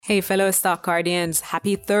Hey fellow stock guardians,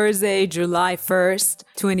 happy Thursday, July 1st,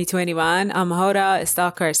 2021. I'm Hoda,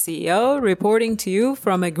 Stockcard CEO, reporting to you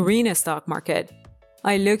from a green stock market.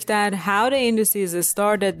 I looked at how the indices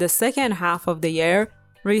started the second half of the year,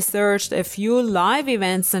 researched a few live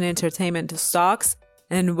events and entertainment stocks,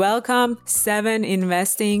 and welcomed 7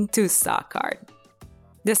 investing to Stockcard.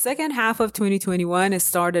 The second half of 2021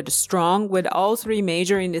 started strong with all 3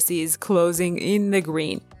 major indices closing in the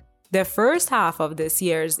green. The first half of this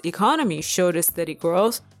year's economy showed a steady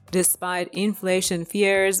growth despite inflation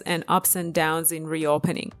fears and ups and downs in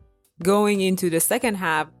reopening. Going into the second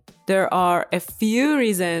half, there are a few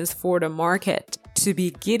reasons for the market to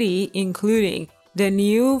be giddy, including the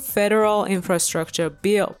new federal infrastructure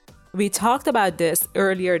bill. We talked about this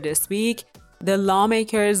earlier this week. The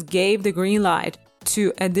lawmakers gave the green light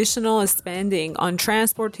to additional spending on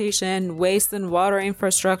transportation, waste and water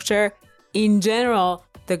infrastructure. In general,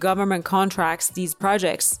 the government contracts these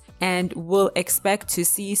projects and will expect to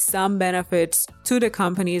see some benefits to the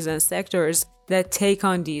companies and sectors that take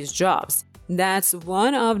on these jobs. That's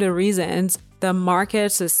one of the reasons the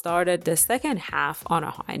markets started the second half on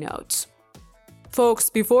a high note. Folks,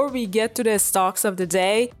 before we get to the stocks of the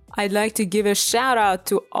day, I'd like to give a shout out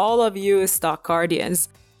to all of you stock guardians.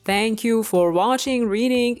 Thank you for watching,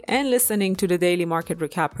 reading, and listening to the daily market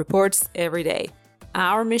recap reports every day.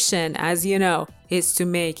 Our mission, as you know, is to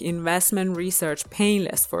make investment research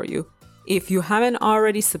painless for you. If you haven't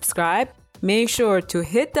already subscribed, make sure to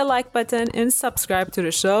hit the like button and subscribe to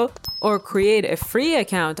the show, or create a free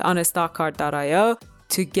account on stockcard.io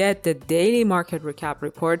to get the daily market recap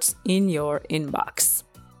reports in your inbox.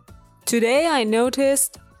 Today I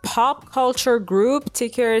noticed Pop Culture Group,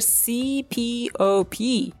 ticker CPOP,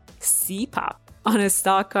 CPOP, on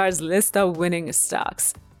Stockcard's list of winning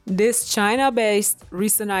stocks. This China-based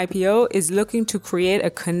recent IPO is looking to create a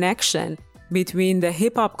connection between the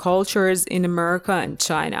hip-hop cultures in America and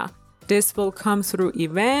China. This will come through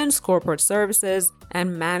events, corporate services,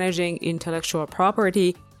 and managing intellectual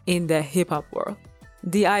property in the hip-hop world.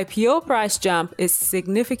 The IPO price jump is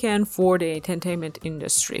significant for the entertainment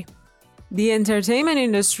industry. The entertainment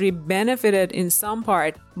industry benefited in some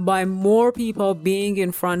part by more people being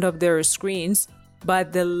in front of their screens,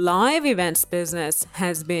 but the live events business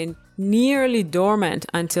has been nearly dormant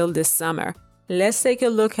until this summer. Let's take a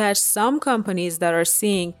look at some companies that are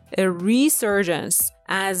seeing a resurgence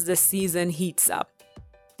as the season heats up.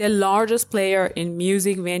 The largest player in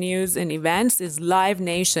music venues and events is Live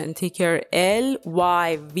Nation, ticker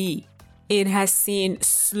LYV. It has seen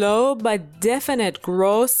slow but definite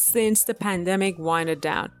growth since the pandemic winded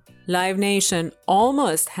down. Live Nation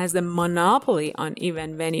almost has a monopoly on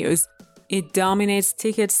event venues. It dominates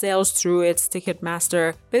ticket sales through its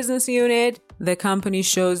Ticketmaster business unit. The company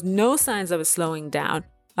shows no signs of slowing down.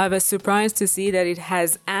 I was surprised to see that it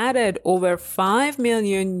has added over 5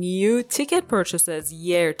 million new ticket purchases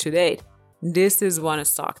year to date. This is one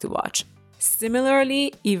stock to watch.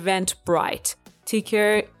 Similarly, Eventbrite,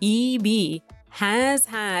 ticker EB, has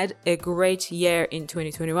had a great year in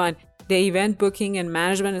 2021. The event booking and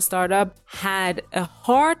management startup had a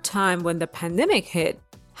hard time when the pandemic hit.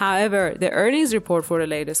 However, the earnings report for the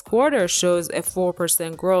latest quarter shows a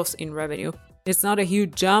 4% growth in revenue. It's not a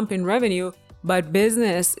huge jump in revenue, but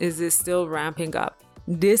business is still ramping up.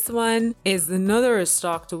 This one is another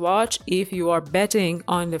stock to watch if you are betting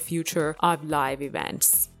on the future of live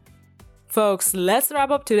events. Folks, let's wrap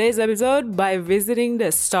up today's episode by visiting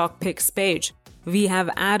the Stock Picks page. We have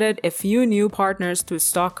added a few new partners to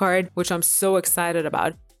Stockcard, which I'm so excited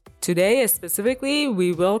about. Today, specifically,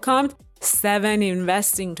 we welcomed 7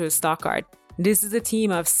 investing to Stockcard. This is a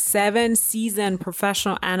team of 7 seasoned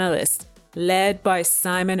professional analysts led by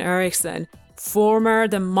Simon Erickson, former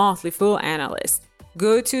The Motley Fool analyst.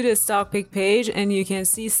 Go to the Stock Pick page and you can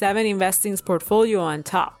see 7 Investing's portfolio on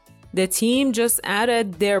top. The team just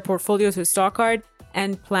added their portfolio to Stockcard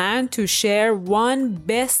and plan to share one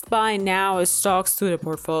Best Buy Now stocks to the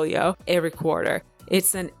portfolio every quarter.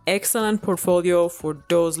 It's an excellent portfolio for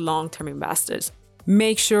those long-term investors.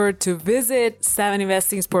 Make sure to visit 7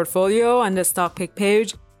 Investing's portfolio on the Stock Pick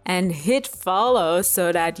page and hit follow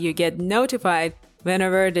so that you get notified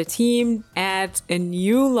whenever the team adds a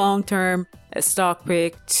new long-term stock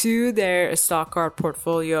pick to their Stockcard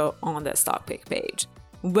portfolio on the Stock Pick page.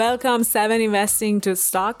 Welcome 7 Investing to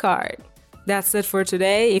Stockcard. That's it for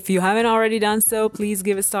today. If you haven't already done so, please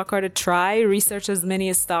give Stockcard a try, research as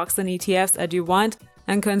many stocks and ETFs as you want,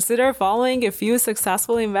 and consider following a few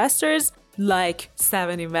successful investors like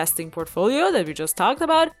 7 Investing portfolio that we just talked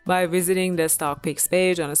about by visiting the Stock Picks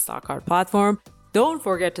page on a Stockcard platform. Don't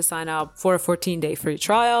forget to sign up for a 14-day free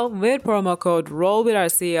trial with promo code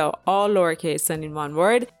ROLLWITHOURCEO, all lowercase and in one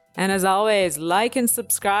word. And as always, like and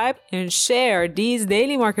subscribe and share these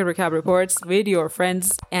daily market recap reports with your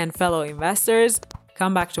friends and fellow investors.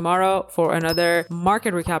 Come back tomorrow for another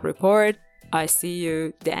market recap report. I see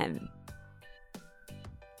you then.